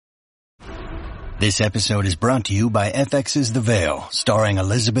This episode is brought to you by FX's The Veil, starring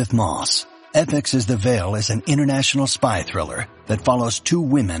Elizabeth Moss. FX's The Veil is an international spy thriller that follows two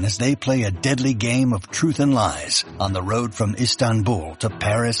women as they play a deadly game of truth and lies on the road from Istanbul to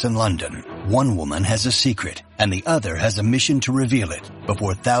Paris and London. One woman has a secret, and the other has a mission to reveal it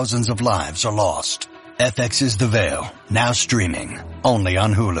before thousands of lives are lost. FX's The Veil, now streaming, only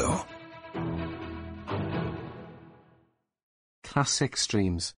on Hulu. Classic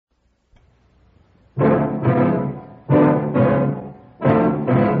Streams.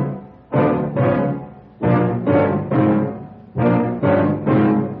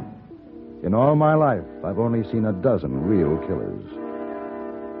 In all my life, I've only seen a dozen real killers.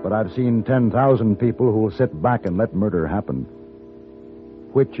 But I've seen 10,000 people who will sit back and let murder happen.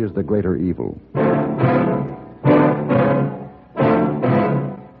 Which is the greater evil?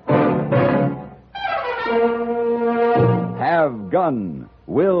 Have Gun,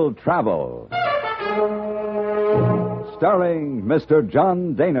 Will Travel. Starring Mr.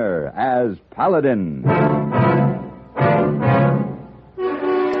 John Dehner as Paladin.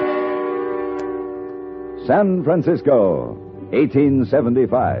 San Francisco,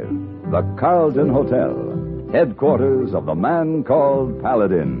 1875. The Carlton Hotel, headquarters of the man called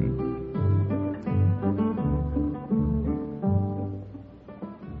Paladin.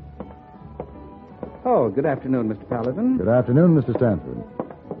 Oh, good afternoon, Mr. Paladin. Good afternoon, Mr. Stanford.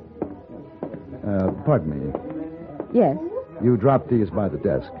 Pardon me. Yes. You dropped these by the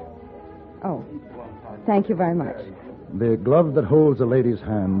desk. Oh, thank you very much. The glove that holds a lady's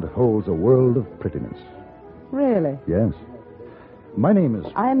hand holds a world of prettiness. Really? Yes. My name is...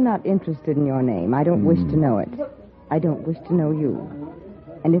 I am not interested in your name. I don't wish to know it. I don't wish to know you.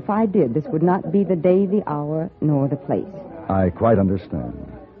 And if I did, this would not be the day, the hour, nor the place. I quite understand.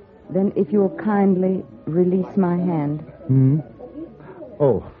 Then if you will kindly release my hand.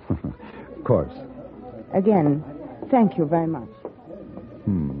 Oh, of course. Again, thank you very much.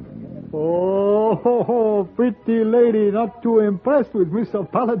 Oh, pretty lady, not too impressed with Mr.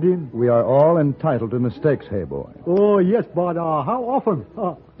 Paladin. We are all entitled to mistakes, hey boy. Oh, yes, but how often?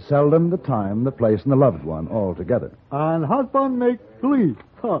 Seldom, the time, the place, and the loved one all together. And husband make three.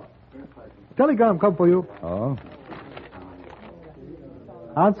 Telegram come for you. Oh?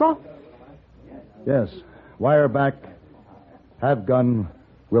 Answer? Yes. Wire back. Have gun.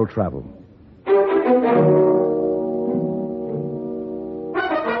 Will travel.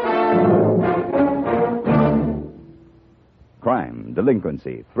 Crime,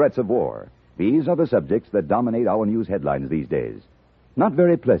 delinquency, threats of war. These are the subjects that dominate our news headlines these days. Not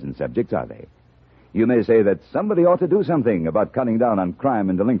very pleasant subjects, are they? You may say that somebody ought to do something about cutting down on crime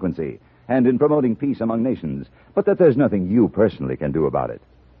and delinquency and in promoting peace among nations, but that there's nothing you personally can do about it.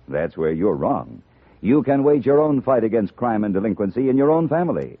 That's where you're wrong. You can wage your own fight against crime and delinquency in your own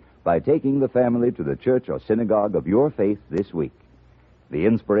family by taking the family to the church or synagogue of your faith this week. The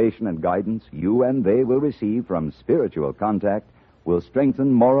inspiration and guidance you and they will receive from spiritual contact will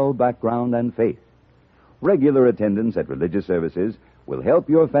strengthen moral background and faith. Regular attendance at religious services will help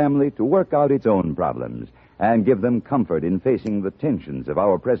your family to work out its own problems and give them comfort in facing the tensions of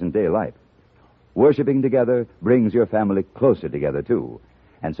our present-day life. Worshipping together brings your family closer together, too,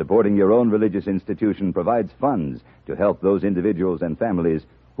 and supporting your own religious institution provides funds to help those individuals and families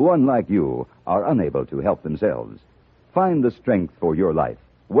who, unlike you, are unable to help themselves. Find the strength for your life.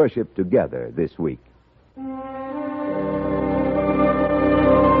 Worship together this week.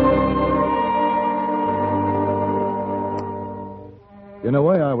 In a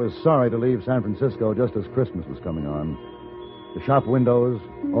way, I was sorry to leave San Francisco just as Christmas was coming on. The shop windows,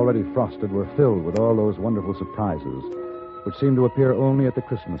 already frosted, were filled with all those wonderful surprises, which seemed to appear only at the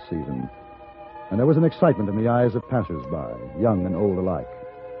Christmas season. And there was an excitement in the eyes of passers-by, young and old alike.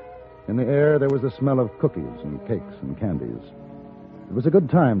 In the air, there was the smell of cookies and cakes and candies. It was a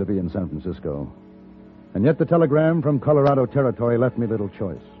good time to be in San Francisco. And yet the telegram from Colorado Territory left me little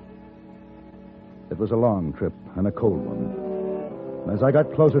choice. It was a long trip and a cold one. And as I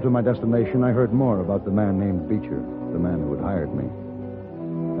got closer to my destination, I heard more about the man named Beecher, the man who had hired me.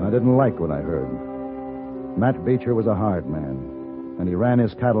 And I didn't like what I heard. Matt Beecher was a hard man, and he ran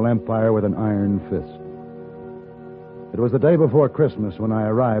his cattle empire with an iron fist. It was the day before Christmas when I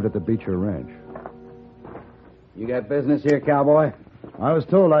arrived at the Beecher Ranch. You got business here, cowboy? I was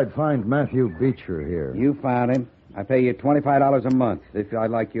told I'd find Matthew Beecher here. You found him. I pay you $25 a month if I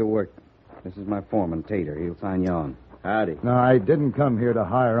like your work. This is my foreman, Tater. He'll sign you on. Howdy. No, I didn't come here to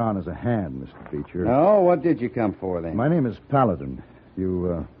hire on as a hand, Mr. Beecher. No? What did you come for, then? My name is Paladin.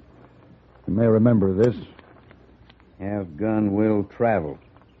 You may remember this. Have gun, will travel.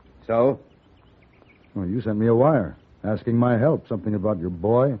 So? Well, you sent me a wire asking my help, something about your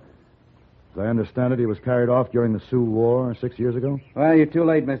boy. As I understand it, he was carried off during the Sioux War 6 years ago? Well, you're too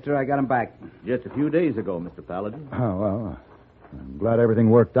late, mister. I got him back. Just a few days ago, Mr. Paladin. Oh, well, I'm glad everything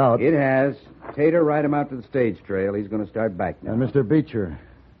worked out. It has. Tater, ride him out to the stage trail. He's going to start back now. And Mr. Beecher,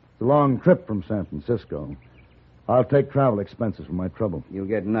 it's a long trip from San Francisco. I'll take travel expenses for my trouble. You'll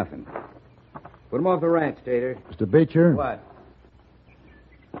get nothing. Put him off the ranch, Tater. Mr. Beecher? What?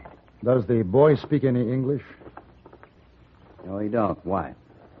 Does the boy speak any English? No, he don't. Why?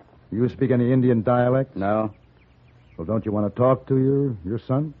 Do you speak any Indian dialect? No. Well, don't you want to talk to your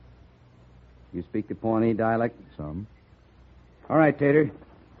son? You speak the Pawnee dialect? Some. All right, Tater.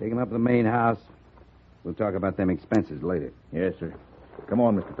 Take him up to the main house. We'll talk about them expenses later. Yes, sir. Come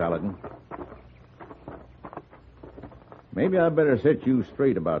on, Mr. Paladin. Maybe I better set you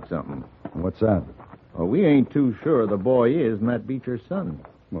straight about something. What's that? Well, we ain't too sure the boy is Matt Beecher's son.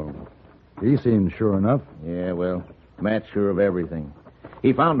 Well, he seems sure enough. Yeah, well, Matt's sure of everything.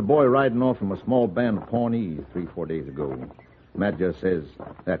 He found the boy riding off from a small band of Pawnees 3-4 days ago. Matt just says,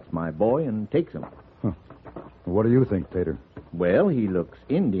 "That's my boy," and takes him. Huh. What do you think, Tater? Well, he looks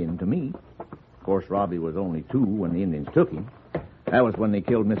Indian to me. Of course, Robbie was only 2 when the Indians took him. That was when they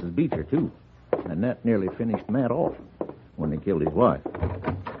killed Mrs. Beecher, too. And that nearly finished Matt off when they killed his wife.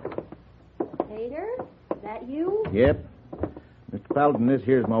 Tater, is that you? Yep. Mr. Paladin, this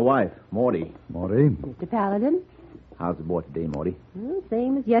here's my wife, Maudie. Maudie? Mr. Paladin? How's the boy today, Maudie?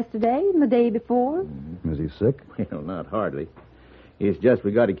 Same as yesterday and the day before. Is he sick? Well, not hardly. It's just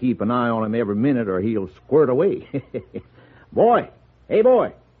we got to keep an eye on him every minute or he'll squirt away. Boy! Hey,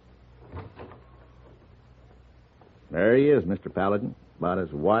 boy! There he is, Mr. Paladin. About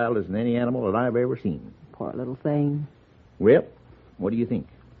as wild as any animal that I've ever seen. Poor little thing. Well, what do you think?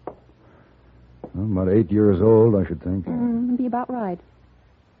 Well, about 8 years old, I should think. Be about right.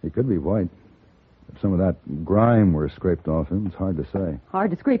 He could be white. If some of that grime were scraped off him, it's hard to say.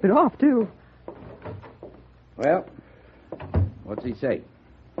 Hard to scrape it off, too. Well, what's he say?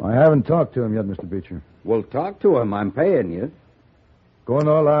 I haven't talked to him yet, Mr. Beecher. Well, talk to him. I'm paying you.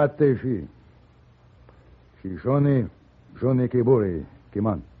 Kono la teshi. Shishoni kiburi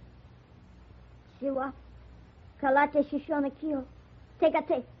kiman. Siwa. Kalate Shishona Kyo.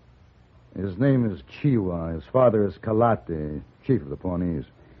 Tegate. His name is Chiwa. His father is Kalate, chief of the Pawnees.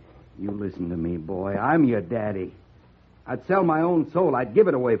 You listen to me, boy. I'm your daddy. I'd sell my own soul. I'd give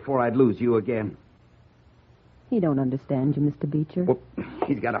it away before I'd lose you again. He don't understand you, Mr. Beecher. Well,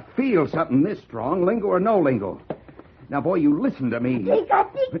 he's got to feel something this strong, lingo or no lingo. Now, boy, you listen to me. Tika.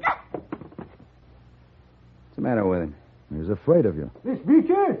 What's the matter with him? He's afraid of you. Miss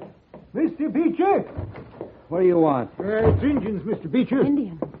Beecher? Mr. Beecher? What do you want? It's Indians, Mr. Beecher.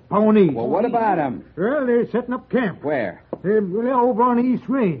 Indian. Pawnees. Well, what about him? Well, they're setting up camp. Where? They're over on the East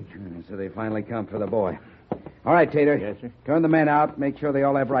Range. So they finally come for the boy. All right, Tater. Yes, sir. Turn the men out. Make sure they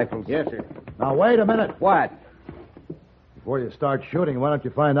all have rifles. Yes, sir. Now, wait a minute. What? Before you start shooting, why don't you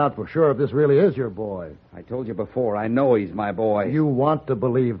find out for sure if this really is your boy? I told you before, I know he's my boy. You want to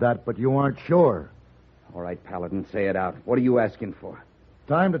believe that, but you aren't sure. All right, Paladin, say it out. What are you asking for?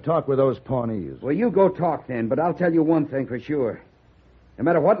 Time to talk with those Pawnees. Well, you go talk then, but I'll tell you one thing for sure. No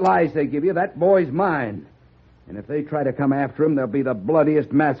matter what lies they give you, that boy's mine. And if they try to come after him, there'll be the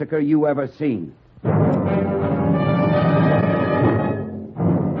bloodiest massacre you ever seen.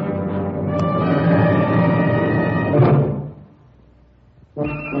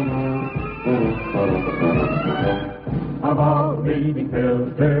 Of all leading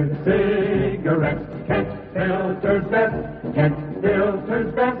filtered cigarettes, Kent Filter's best. Kent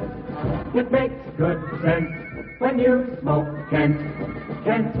Filter's best. It makes good sense when you smoke Kent.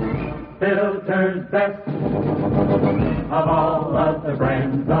 Kent Filter's best. Of all of the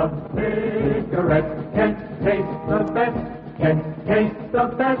brands of cigarettes, Kent tastes the best. Kent tastes the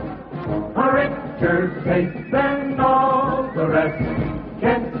best. A richer taste than all the rest.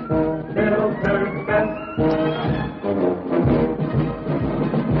 Kent Filter's best.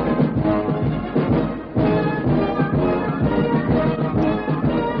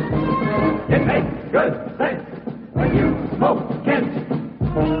 It makes good sense when you smoke Kent.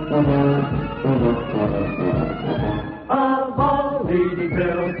 Of all leading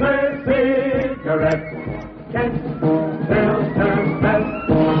filter cigarettes, Kent Filter's best.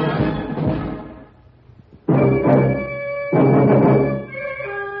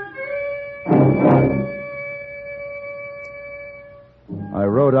 I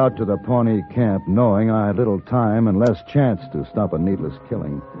rode out to the Pawnee camp knowing I had little time and less chance to stop a needless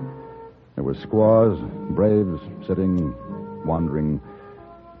killing. There were squaws, braves, sitting, wandering.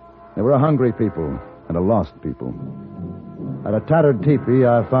 There were a hungry people and a lost people. At a tattered teepee,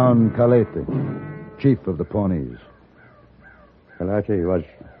 I found Kalete, chief of the Pawnees. Kalate was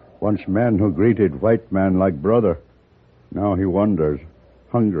Once man who greeted white man like brother. Now he wanders,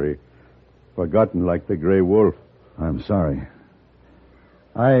 hungry, forgotten like the gray wolf. I'm sorry.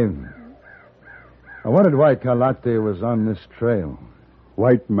 I wondered why Kalate was on this trail.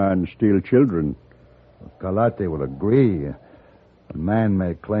 White man steal children. Kalate will agree. A man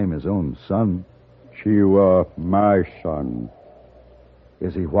may claim his own son. Chiwa, my son.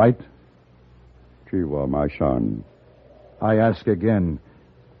 Is he white? Chiwa, my son. I ask again,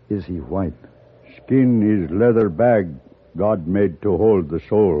 is he white? Skin is leather bag God made to hold the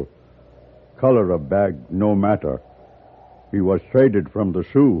soul. Color of bag, no matter. He was traded from the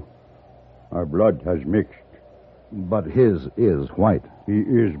Sioux. Our blood has mixed. But his is white. He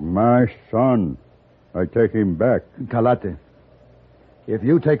is my son. I take him back. Kalate, if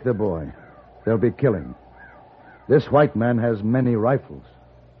you take the boy, there'll be killing. This white man has many rifles.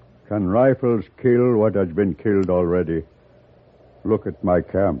 Can rifles kill what has been killed already? Look at my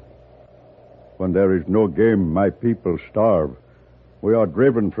camp. When there is no game, my people starve. We are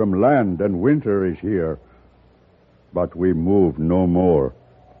driven from land, and winter is here. But we move no more.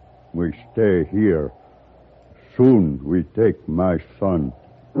 We stay here. Soon we take my son.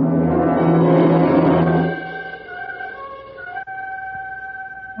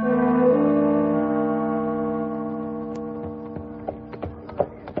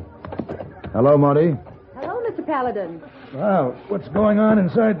 Hello, Marty. Hello, Mr. Paladin. Well, what's going on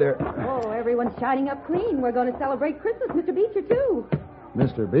inside there? Oh, everyone's shining up clean. We're going to celebrate Christmas, Mr. Beecher, too.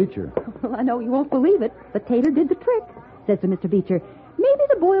 Mr. Beecher? Well, I know you won't believe it, but Tater did the trick. Says to Mr. Beecher, maybe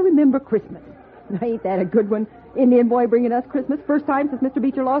the boy will remember Christmas. Ain't that a good one? Indian boy bringing us Christmas. First time since Mr.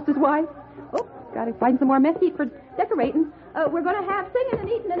 Beecher lost his wife. Oh, got to find some more mesquite for decorating. We're going to have singing and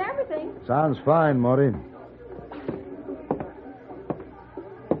eating and everything. Sounds fine, Marty.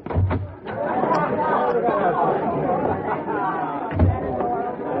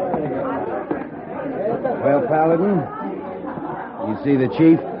 Well, Paladin, you see the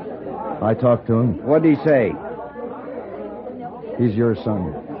chief? I talked to him. What'd he say? He's your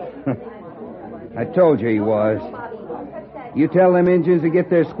son. I told you he was. You tell them Indians to get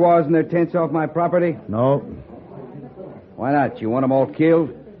their squaws and their tents off my property? No. Why not? You want them all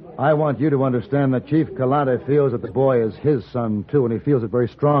killed? I want you to understand that Chief Kalate feels that the boy is his son, too, and he feels it very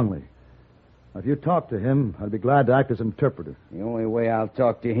strongly. If you talk to him, I'd be glad to act as interpreter. The only way I'll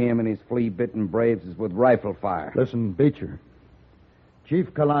talk to him and his flea-bitten braves is with rifle fire. Listen, Beecher.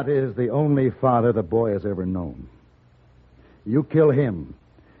 Chief Kalate is the only father the boy has ever known. You kill him.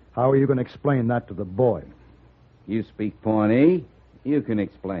 How are you going to explain that to the boy? You speak Pawnee. You can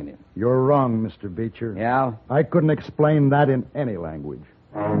explain it. You're wrong, Mr. Beecher. Yeah? I couldn't explain that in any language.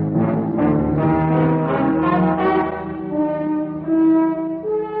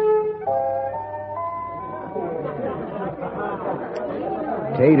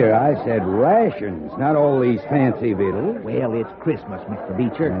 Tater, I said rations, not all these fancy victuals. Well, it's Christmas, Mr.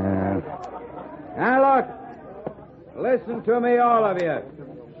 Beecher. Now, look. Listen to me, all of you.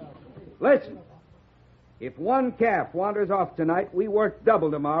 Listen. If one calf wanders off tonight, we work double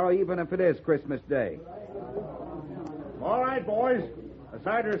tomorrow, even if it is Christmas Day. All right, boys. The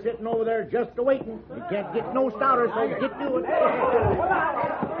cider's sitting over there just a-waiting. You can't get no stouter, so get to it.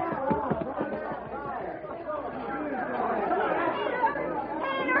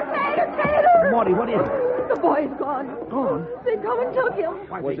 Tater! Marty, what is it? The boy's gone. Gone? They come and took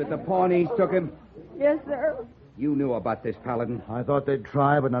him. Was it the Pawnees took him? Yes, sir. You knew about this, Paladin. I thought they'd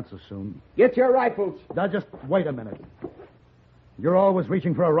try, but not so soon. Get your rifles. Now, just wait a minute. You're always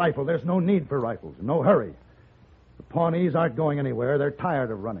reaching for a rifle. There's no need for rifles. No hurry. The Pawnees aren't going anywhere. They're tired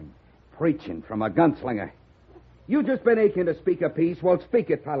of running. Preaching from a gunslinger. You just been aching to speak a piece. Well, speak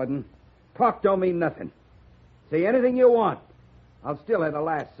it, Paladin. Talk don't mean nothing. Say anything you want. I'll still have the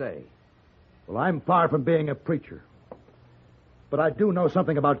last say. Well, I'm far from being a preacher. But I do know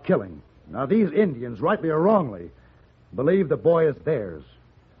something about killing. Now, these Indians, rightly or wrongly, believe the boy is theirs.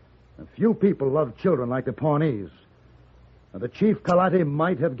 And few people love children like the Pawnees. Now, the Chief Kalate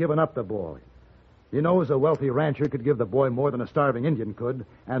might have given up the boy. He knows a wealthy rancher could give the boy more than a starving Indian could,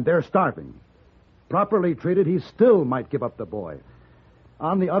 and they're starving. Properly treated, he still might give up the boy.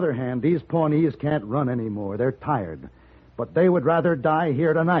 On the other hand, these Pawnees can't run anymore. They're tired. But they would rather die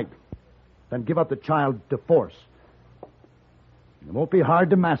here tonight than give up the child to force. It won't be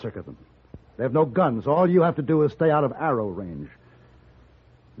hard to massacre them. They have no guns. All you have to do is stay out of arrow range.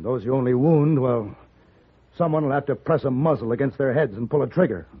 And those you only wound, well, someone will have to press a muzzle against their heads and pull a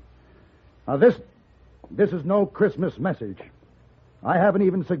trigger. Now, this is no Christmas message. I haven't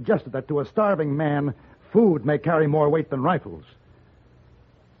even suggested that to a starving man, food may carry more weight than rifles.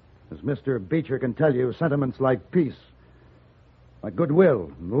 As Mr. Beecher can tell you, sentiments like peace Like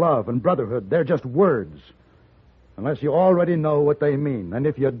goodwill, and love, and brotherhood, they're just words. Unless you already know what they mean. And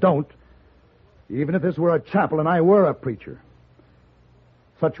if you don't, even if this were a chapel and I were a preacher,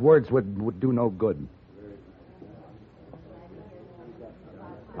 such words would do no good.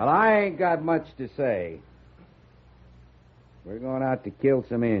 Well, I ain't got much to say. We're going out to kill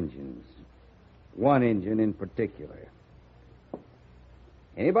some Injuns. One Injun in particular.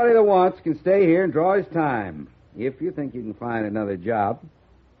 Anybody that wants can stay here and draw his time, if you think you can find another job.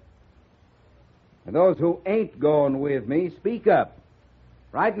 And those who ain't going with me, speak up.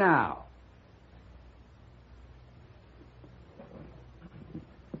 Right now.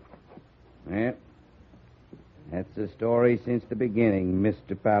 Yeah. That's the story since the beginning,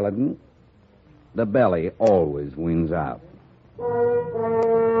 Mr. Paladin. The belly always wins out.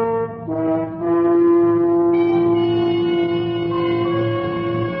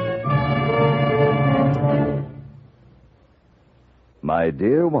 My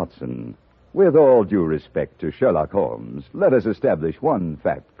dear Watson, with all due respect to Sherlock Holmes, let us establish one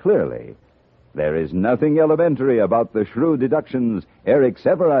fact clearly. There is nothing elementary about the shrewd deductions Eric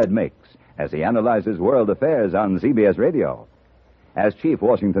Sevareid makes as he analyzes world affairs on CBS Radio. As chief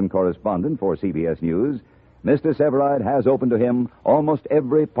Washington correspondent for CBS News, Mr. Sevareid has open to him almost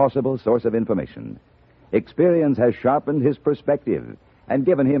every possible source of information. Experience has sharpened his perspective and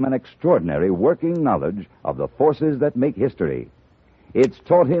given him an extraordinary working knowledge of the forces that make history. It's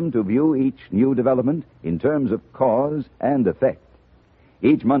taught him to view each new development in terms of cause and effect.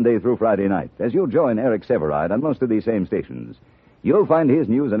 Each Monday through Friday night, as you join Eric Sevareid on most of these same stations, you'll find his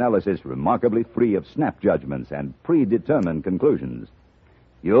news analysis remarkably free of snap judgments and predetermined conclusions.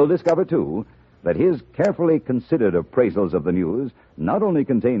 You'll discover, too, that his carefully considered appraisals of the news not only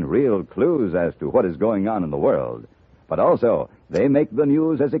contain real clues as to what is going on in the world, but also they make the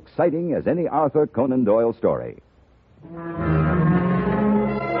news as exciting as any Arthur Conan Doyle story.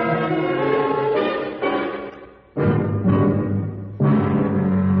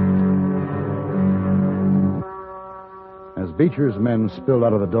 As Beecher's men spilled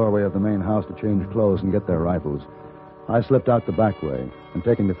out of the doorway of the main house to change clothes and get their rifles, I slipped out the back way and,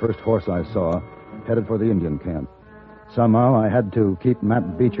 taking the first horse I saw, headed for the Indian camp. Somehow I had to keep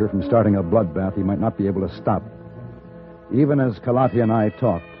Matt Beecher from starting a bloodbath he might not be able to stop. Even as Kalati and I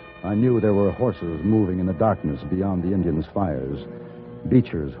talked, I knew there were horses moving in the darkness beyond the Indians' fires.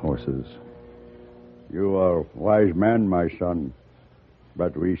 Beecher's horses. You are a wise man, my son,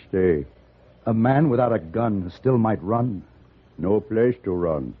 but we stay. A man without a gun still might run. No place to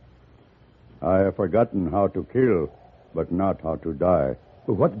run. I have forgotten how to kill, but not how to die.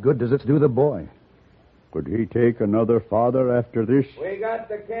 But what good does this do the boy? Could he take another father after this? We got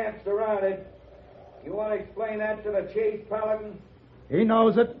the camp surrounded. You want to explain that to the chief, Paladin? He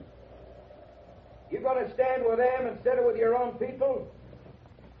knows it. You going to stand with them instead of with your own people?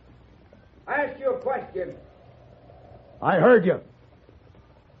 I asked you a question. I heard you.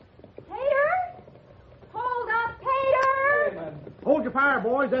 Tater? Hold up, Tater! Women. Hold your fire,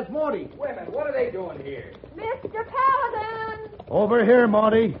 boys. That's Morty. Women, what are they doing here? Mr. Paladin! Over here,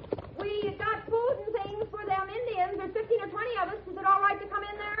 Morty. We got food and things for them Indians. There's 15 or 20 of us. Is it all right to come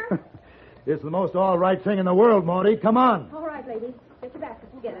in there? It's the most all right thing in the world, Morty. Come on. All right, ladies. Get your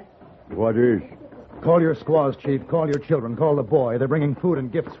baskets and get us. What is? Call your squaws, Chief. Call your children. Call the boy. They're bringing food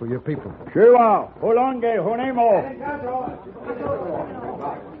and gifts for your people. Shiva, Holonge, Honemo.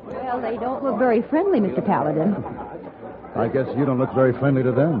 Well, they don't look very friendly, Mr. Paladin. I guess you don't look very friendly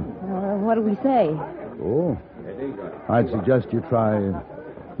to them. What do we say? Oh. I'd suggest you try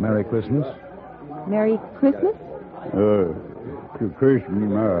Merry Christmas. Merry Christmas? To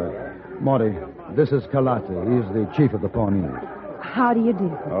Christmas. Morty, this is Kalate. He's the chief of the Pawnees. How do you do?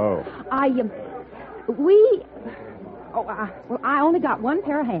 Oh. Well, I only got one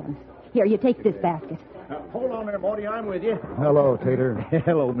pair of hands. Here, you take this basket. Hold on there, Morty. I'm with you. Hello, Tater.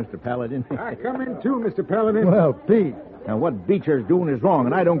 Hello, Mr. Paladin. I come in too, Mr. Paladin. Well, Pete. Now, what Beecher's doing is wrong,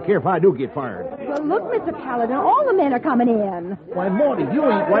 and I don't care if I do get fired. Well, look, Mr. Paladin, all the men are coming in. Why, Morty, you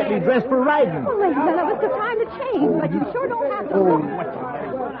ain't rightly dressed for riding. Well, ladies, now it's the time to change, but you sure don't have to look.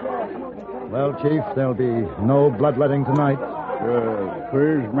 Well, Chief, there'll be no bloodletting tonight.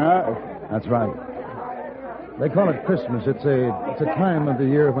 Christmas? That's right. They call it Christmas. It's a time of the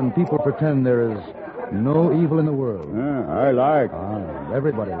year when people pretend there is no evil in the world. I like.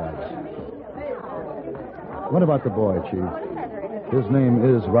 Everybody likes. What about the boy, Chief? His name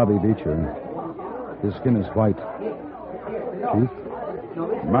is Robbie Beecher. His skin is white. Chief?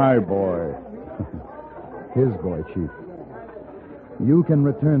 My boy. His boy, Chief. You can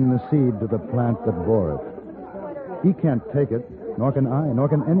return the seed to the plant that bore it. He can't take it, nor can I, nor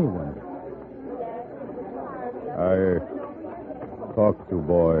can anyone. talk to,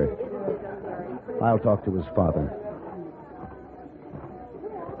 boy? I'll talk to his father.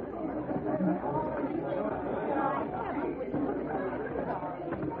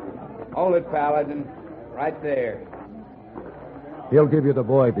 Hold it, Paladin. Right there. He'll give you the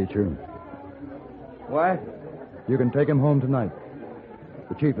boy, Beecher. What? You can take him home tonight.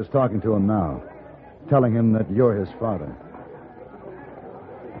 The chief is talking to him now, telling him that you're his father.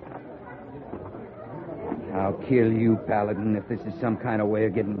 I'll kill you, Paladin, if this is some kind of way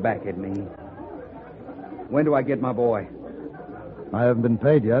of getting back at me. When do I get my boy? I haven't been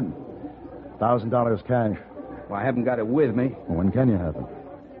paid yet. $1,000 cash. Well, I haven't got it with me. Well, when can you have it?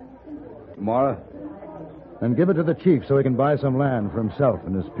 Tomorrow? Then give it to the chief so he can buy some land for himself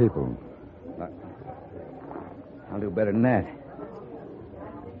and his people. I'll do better than that.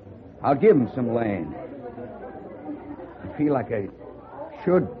 I'll give him some land. I feel like I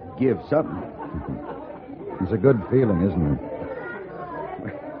should give something. It's a good feeling, isn't it?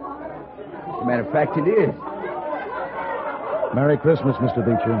 As a matter of fact, it is. Merry Christmas, Mr.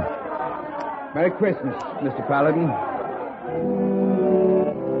 Beecher. Merry Christmas, Mr. Paladin.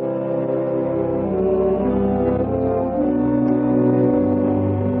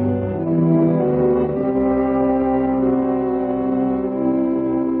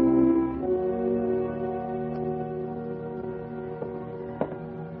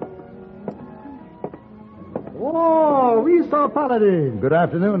 Oh, Mr. Paladin. Good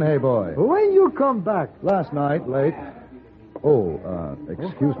afternoon, hey boy. When you come back? Last night, late. Oh,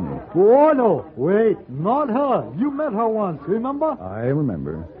 excuse me. Oh, no. Wait, not her. You met her once, remember? I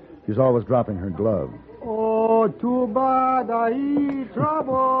remember. She's always dropping her glove. Oh, too bad. I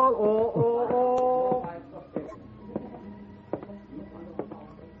trouble. Oh.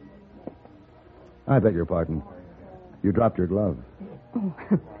 I beg your pardon. You dropped your glove.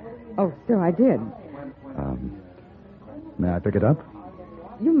 Oh, so I did. May I pick it up?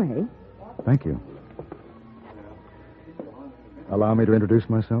 You may. Thank you. Allow me to introduce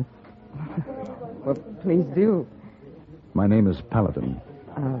myself. Well, please do. My name is Paladin.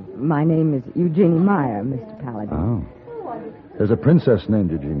 My name is Eugenie Meyer, Mr. Paladin. Oh. There's a princess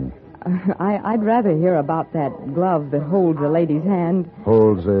named Eugenie. I'd rather hear about that glove that holds a lady's hand.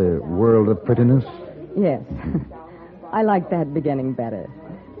 Holds a world of prettiness? Yes. I like that beginning better.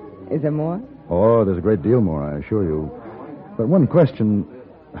 Is there more? Oh, there's a great deal more, I assure you. But one question.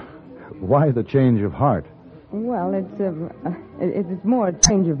 Why the change of heart? Well, it's more a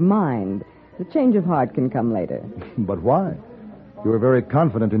change of mind. The change of heart can come later. But why? You were very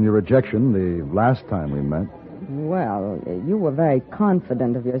confident in your rejection the last time we met. Well, you were very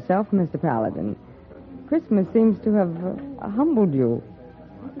confident of yourself, Mr. Paladin. Christmas seems to have humbled you.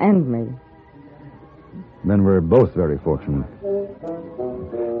 And me. Then we're both very fortunate.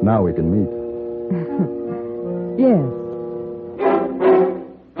 Now we can meet. Yes.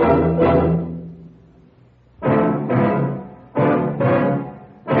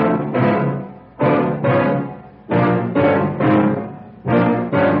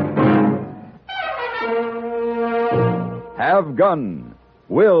 Have Gun,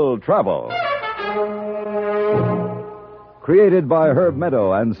 Will Travel. Created by Herb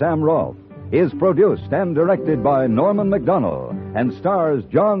Meadow and Sam Rolfe, is produced and directed by Norman MacDonald and stars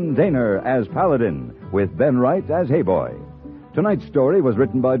John Daner as Paladin with Ben Wright as Hayboy. Tonight's story was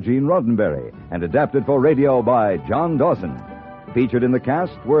written by Gene Roddenberry and adapted for radio by John Dawson. Featured in the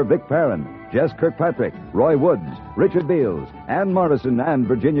cast were Vic Perrin, Jess Kirkpatrick, Roy Woods, Richard Beals, Ann Morrison, and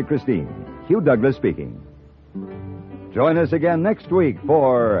Virginia Christine. Hugh Douglas speaking. Join us again next week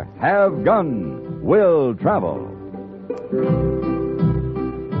for Have Gun, Will Travel.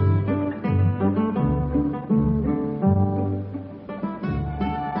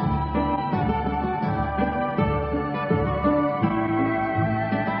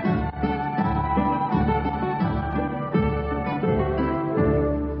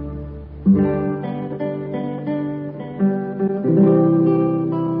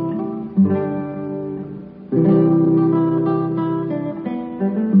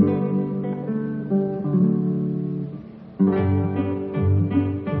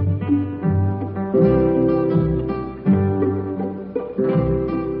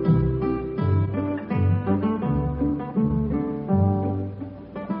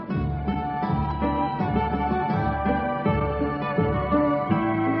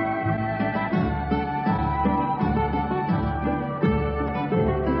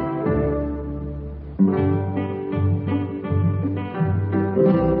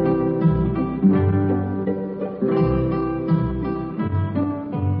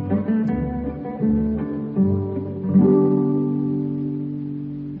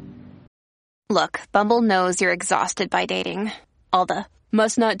 Look, Bumble knows you're exhausted by dating. All the,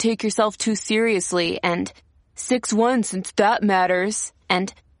 must not take yourself too seriously, and 6'1" since that matters,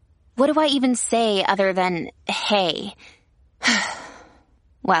 and what do I even say other than, hey?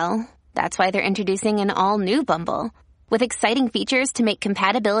 Well, that's why they're introducing an all-new Bumble, with exciting features to make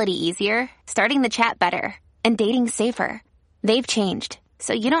compatibility easier, starting the chat better, and dating safer. They've changed,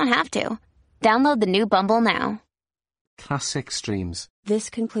 so you don't have to. Download the new Bumble now. Classic Streams. This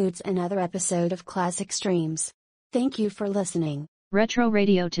concludes another episode of Classic Streams. Thank you for listening. Retro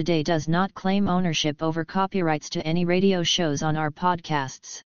Radio Today does not claim ownership over copyrights to any radio shows on our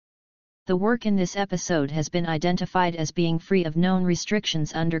podcasts. The work in this episode has been identified as being free of known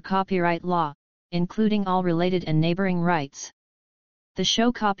restrictions under copyright law, including all related and neighboring rights. The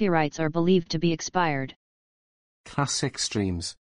show copyrights are believed to be expired. Classic Streams.